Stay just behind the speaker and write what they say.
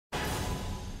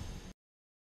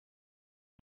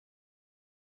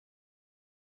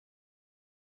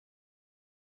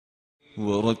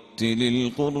ورتل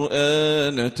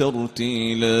القرآن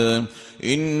ترتيلا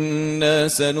إنا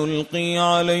سنلقي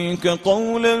عليك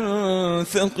قولا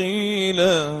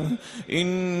ثقيلا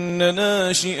إن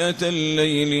ناشئة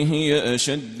الليل هي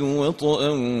أشد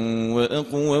وطئا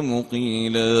وأقوم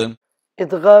قيلا.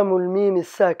 إدغام الميم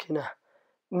الساكنة.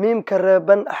 ميم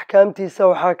كرابا أحكامتي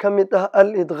سوحا كمده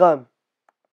الإدغام.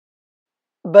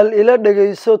 بل إلى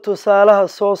دقيسو تسالها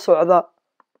صوص عذا.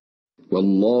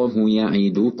 والله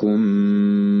يعدكم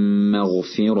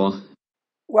مغفرة.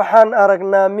 waxaan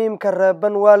aragnaa miimka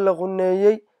reeban waa la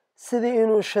quneeyey sidii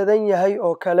inuu shadan yahay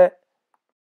oo kale.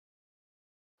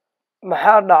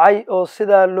 maxaa dhacay oo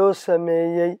sidaa loo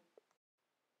sameeyey?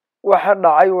 waxa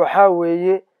dhacay waxaa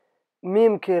weeye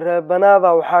miimkii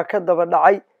reebanaabaa waxaa ka daba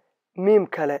dhacay miim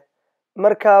kale,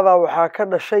 markaabaa waxaa ka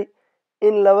dhashay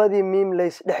in labadii miim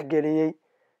laysdhexgeliyey.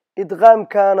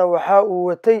 idqaamkaana waxa uu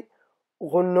watay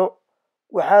qunno,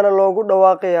 waxaana loogu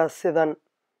dhawaaqayaa sidan: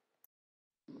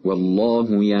 والله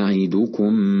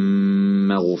يعدكم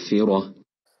مغفرة.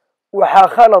 waxaa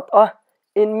khalad ah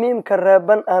in miimka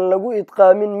reeban aan lagu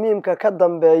idqaamin miimka ka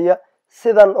dambeeya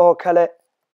sidan oo kale.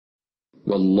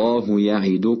 والله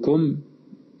يعدكم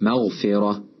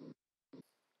مغفرة.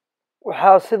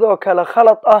 waxaa sidoo kale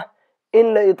khalad ah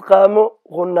in la idqaamo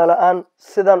qunno la'aan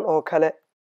sidan oo kale.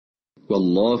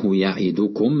 والله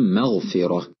يعدكم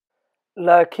مغفرة.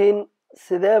 laakiin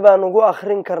sidee baan ugu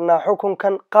akhrin karnaa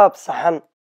xukunkan qaab saxan?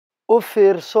 u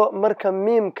fiirso, marka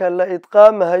miimka la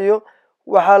idqaamahayo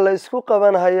waxaa la isku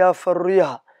qabanhayaa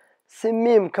farriyaha si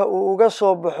miimka uu uga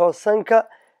soo baxo sanka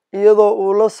iyadoo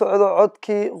uu la socdo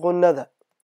codkii qunnada.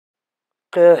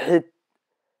 qeexid: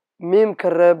 miimka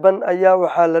reeban ayaa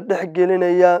waxaa la dhex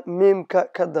gelinayaa miimka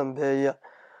ka dambeeya,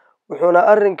 wuxuuna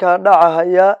arrinkaa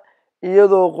dhacahayaa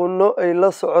iyadoo qunno ay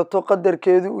la socoto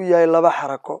qadarkeedu u yahay 2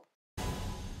 xarako.